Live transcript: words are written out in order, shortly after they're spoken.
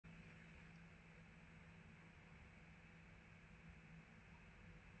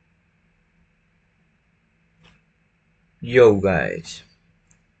Yo guys,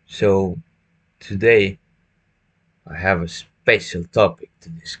 so today I have a special topic to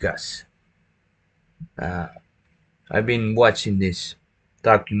discuss. Uh, I've been watching this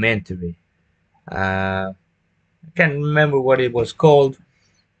documentary. I can't remember what it was called,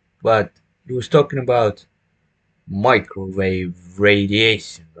 but it was talking about microwave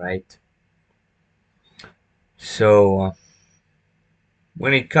radiation, right? So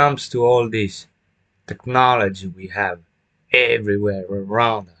when it comes to all this technology we have everywhere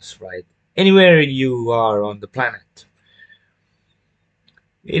around us, right? Anywhere you are on the planet,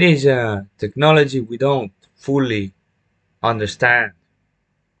 it is a technology we don't fully understand.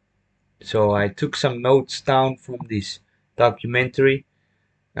 So I took some notes down from this documentary.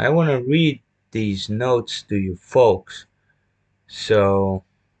 I want to read these notes to you folks. So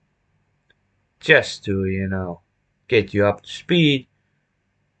just to, get you up to speed,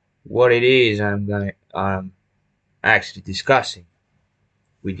 what it is I'm actually discussing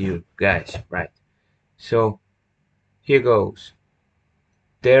with you guys, right? So here goes.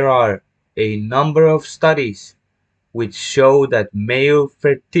 There are a number of studies which show that male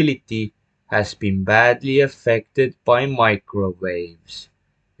fertility has been badly affected by microwaves,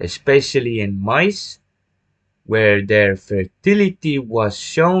 especially in mice, where their fertility was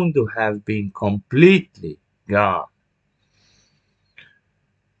shown to have been completely gone.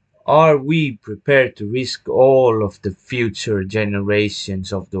 Are we prepared to risk all of the future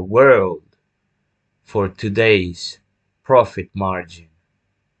generations of the world for today's profit margin?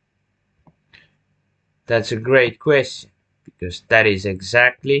 That's a great question, because that is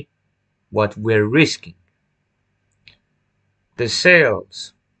exactly what we're risking. The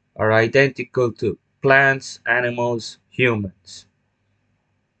cells are identical to plants, animals, humans.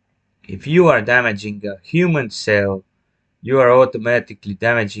 If you are damaging a human cell, you are automatically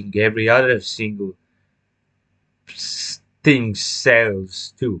damaging every other single thing's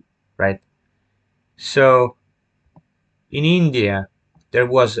cells too, right? So in India, there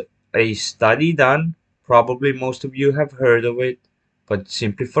was a study done, probably most of you have heard of it, but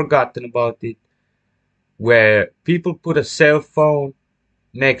simply forgotten about it, where people put a cell phone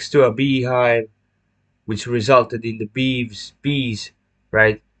next to a beehive, which resulted in the bees,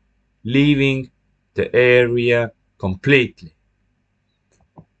 right, leaving the area completely.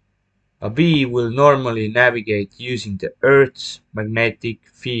 A bee will normally navigate using the Earth's magnetic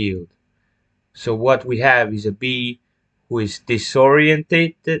field. So what we have is a bee who is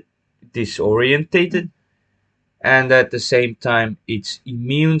disorientated, and at the same time its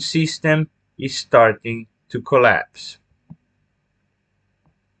immune system is starting to collapse.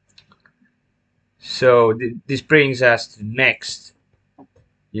 So this brings us to the next,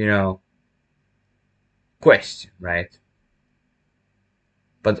 you know, question, right?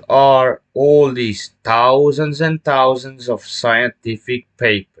 But are all these thousands and thousands of scientific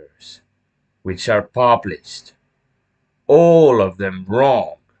papers which are published, all of them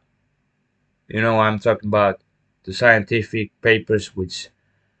wrong? I'm talking about the scientific papers which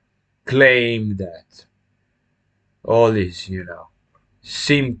claim that all this,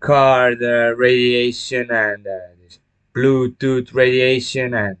 SIM card radiation and this Bluetooth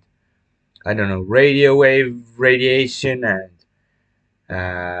radiation and I don't know, radio wave radiation and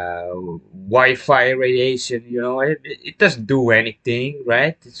Wi-Fi radiation, it doesn't do anything,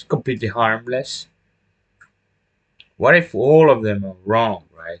 right? It's completely harmless. What if all of them are wrong,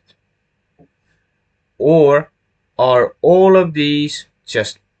 right? Or are all of these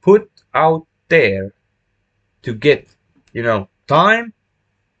just put out there to get, time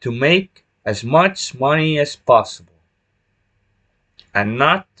to make as much money as possible and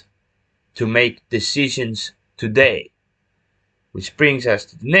not to make decisions today? Which brings us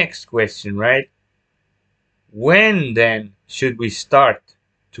to the next question, right? When then should we start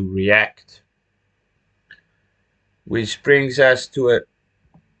to react? Which brings us to a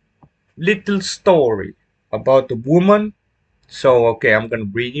little story about a woman. So, okay, I'm gonna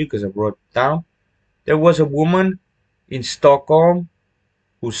read you because I wrote it down. There was a woman in Stockholm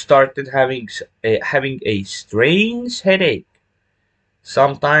who started having a strange headache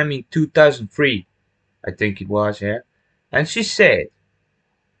sometime in 2003, I think it was, yeah. And she said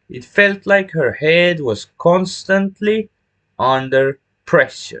it felt like her head was constantly under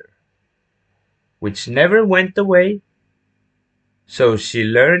pressure, which never went away. So she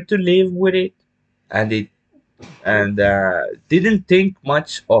learned to live with it, and didn't think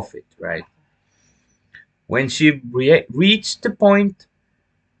much of it, right? When she reached the point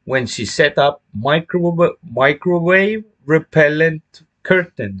when she set up microwave repellent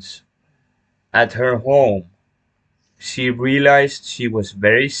curtains at her home, she realized she was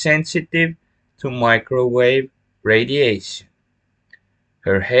very sensitive to microwave radiation.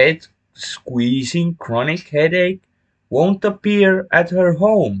 Her head squeezing chronic headache won't appear at her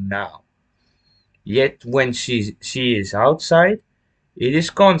home now. Yet when she is outside, it is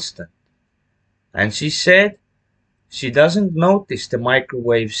constant. And she said she doesn't notice the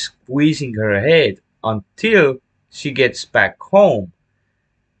microwave squeezing her head until she gets back home,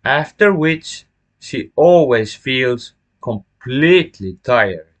 after which she always feels completely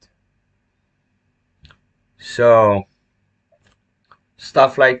tired. So,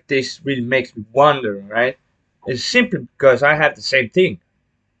 stuff like this really makes me wonder, right? It's simply because I have the same thing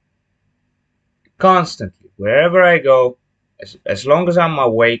constantly. Wherever I go, as long as I'm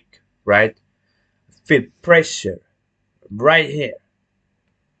awake, right? I feel pressure right here.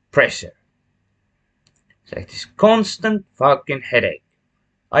 Pressure. It's like this constant fucking headache.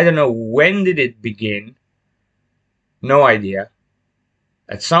 I don't know when did it begin. No idea.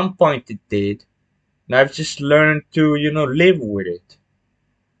 At some point it did. And I've just learned to, live with it.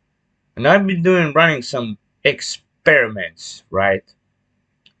 And I've been running some experiments, right?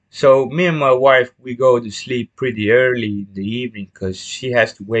 So me and my wife, we go to sleep pretty early in the evening because she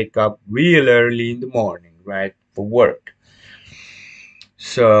has to wake up real early in the morning, right, for work.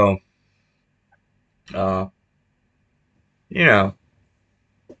 So, uh, you know,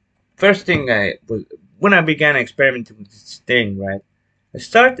 first thing I was when I began experimenting with this thing, right, I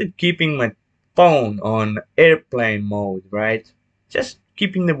started keeping my phone on airplane mode, right, just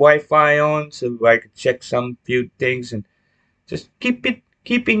keeping the Wi-Fi on so I could check some few things and just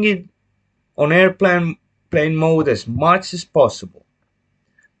keeping it on airplane plane mode as much as possible.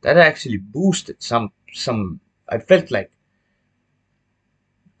 That actually boosted some. I felt like,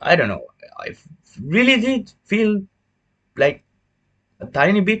 I don't know, I really did feel like a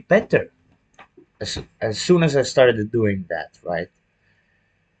tiny bit better as soon as I started doing that, right?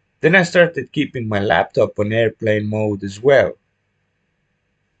 Then I started keeping my laptop on airplane mode as well,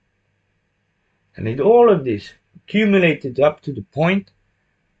 and all of this accumulated up to the point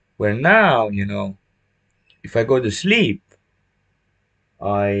where now, if I go to sleep,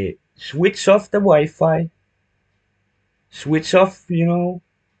 I switch off the Wi-Fi, switch off,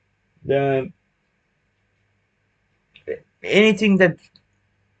 the anything that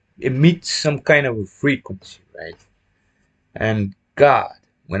emits some kind of a frequency, right? And God,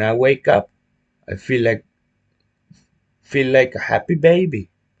 when I wake up, I feel like a happy baby.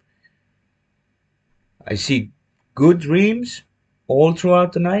 I see good dreams all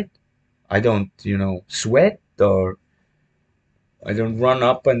throughout the night. I don't, sweat, or I don't run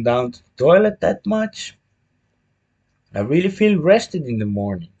up and down to the toilet that much. I really feel rested in the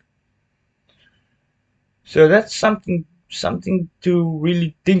morning. So that's something to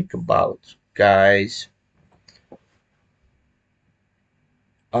really think about, guys.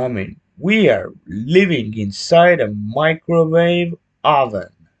 I mean, we are living inside a microwave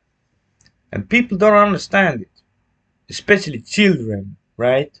oven, and people don't understand it, especially children,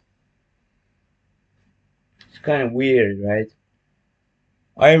 right? It's kind of weird, right?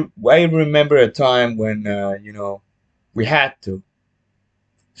 I remember a time when we had to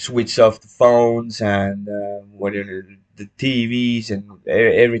switch off the phones and whatever the TVs and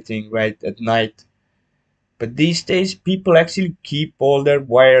everything, right, at night. But these days, people actually keep all their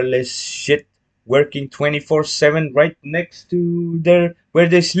wireless shit working 24/7 right next to their where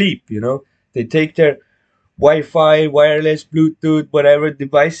they sleep. They take their Wi-Fi, wireless, Bluetooth, whatever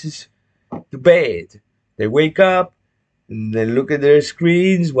devices to bed. They wake up and they look at their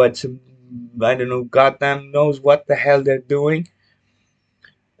screens, watch some, I don't know, goddamn knows what the hell they're doing,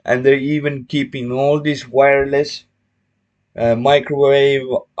 and they're even keeping all this wireless microwave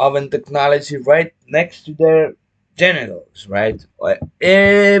oven technology right next to their genitals, right?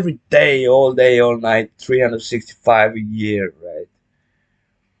 Every day, all night, 365 a year, right?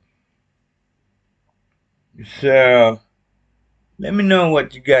 So let me know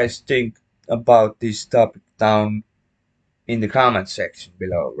what you guys think about this topic down in the comment section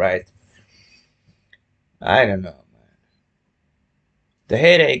below, right? I don't know, man. The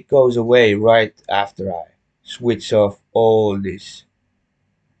headache goes away right after I switch off all this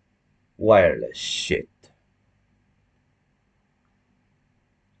wireless shit.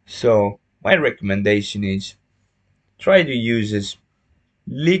 So, my recommendation is try to use as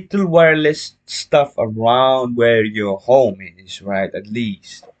little wireless stuff around where your home is, right? At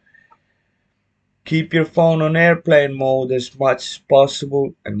least. Keep your phone on airplane mode as much as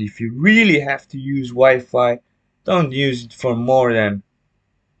possible, and if you really have to use Wi Fi, don't use it for more than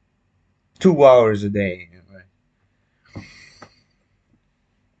 2 hours a day. Right?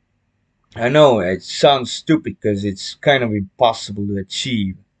 I know it sounds stupid because it's kind of impossible to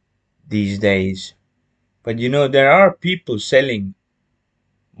achieve these days, But there are people selling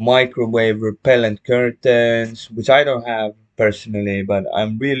microwave repellent curtains, which I don't have personally, but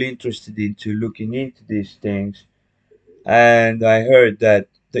I'm really interested into looking into these things. And I heard that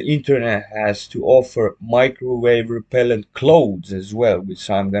the internet has to offer microwave repellent clothes as well, which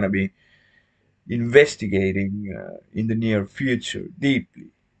I'm gonna be investigating in the near future deeply.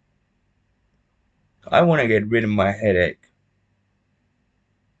 I want to get rid of my headache.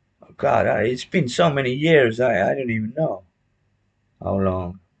 Oh God, it's been so many years. I don't even know how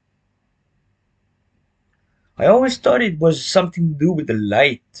long. I always thought it was something to do with the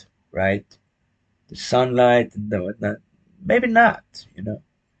light, right? The sunlight and the whatnot. Maybe not.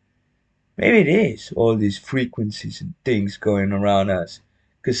 Maybe it is all these frequencies and things going around us.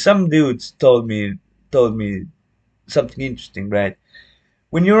 Cause some dudes told me something interesting, right?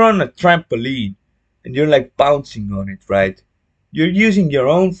 When you're on a trampoline and you're like bouncing on it, right? You're using your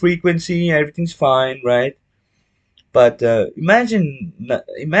own frequency, everything's fine, right? But imagine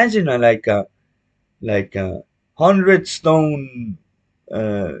like a 100 stone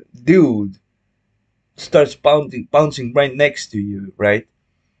dude starts bouncing right next to you, right,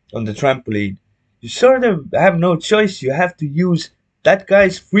 on the trampoline. You sort of have no choice. You have to use that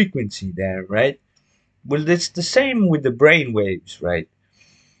guy's frequency there, right? Well, it's the same with the brain waves, right?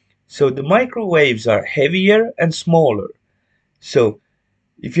 So the microwaves are heavier and smaller. So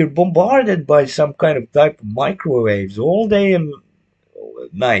if you're bombarded by some kind of type of microwaves all day and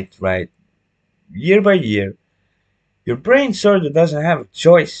night, right, year by year, your brain sort of doesn't have a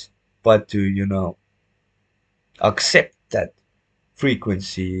choice but to, accept that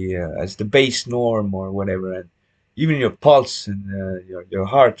frequency as the base norm or whatever. And even your pulse and your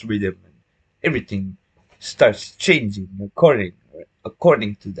heart rhythm and everything starts changing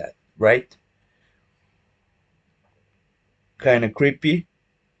according to that, right? Kind of creepy,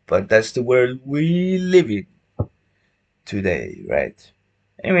 but that's the world we live in today, right?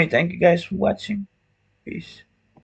 Anyway, thank you guys for watching. Peace.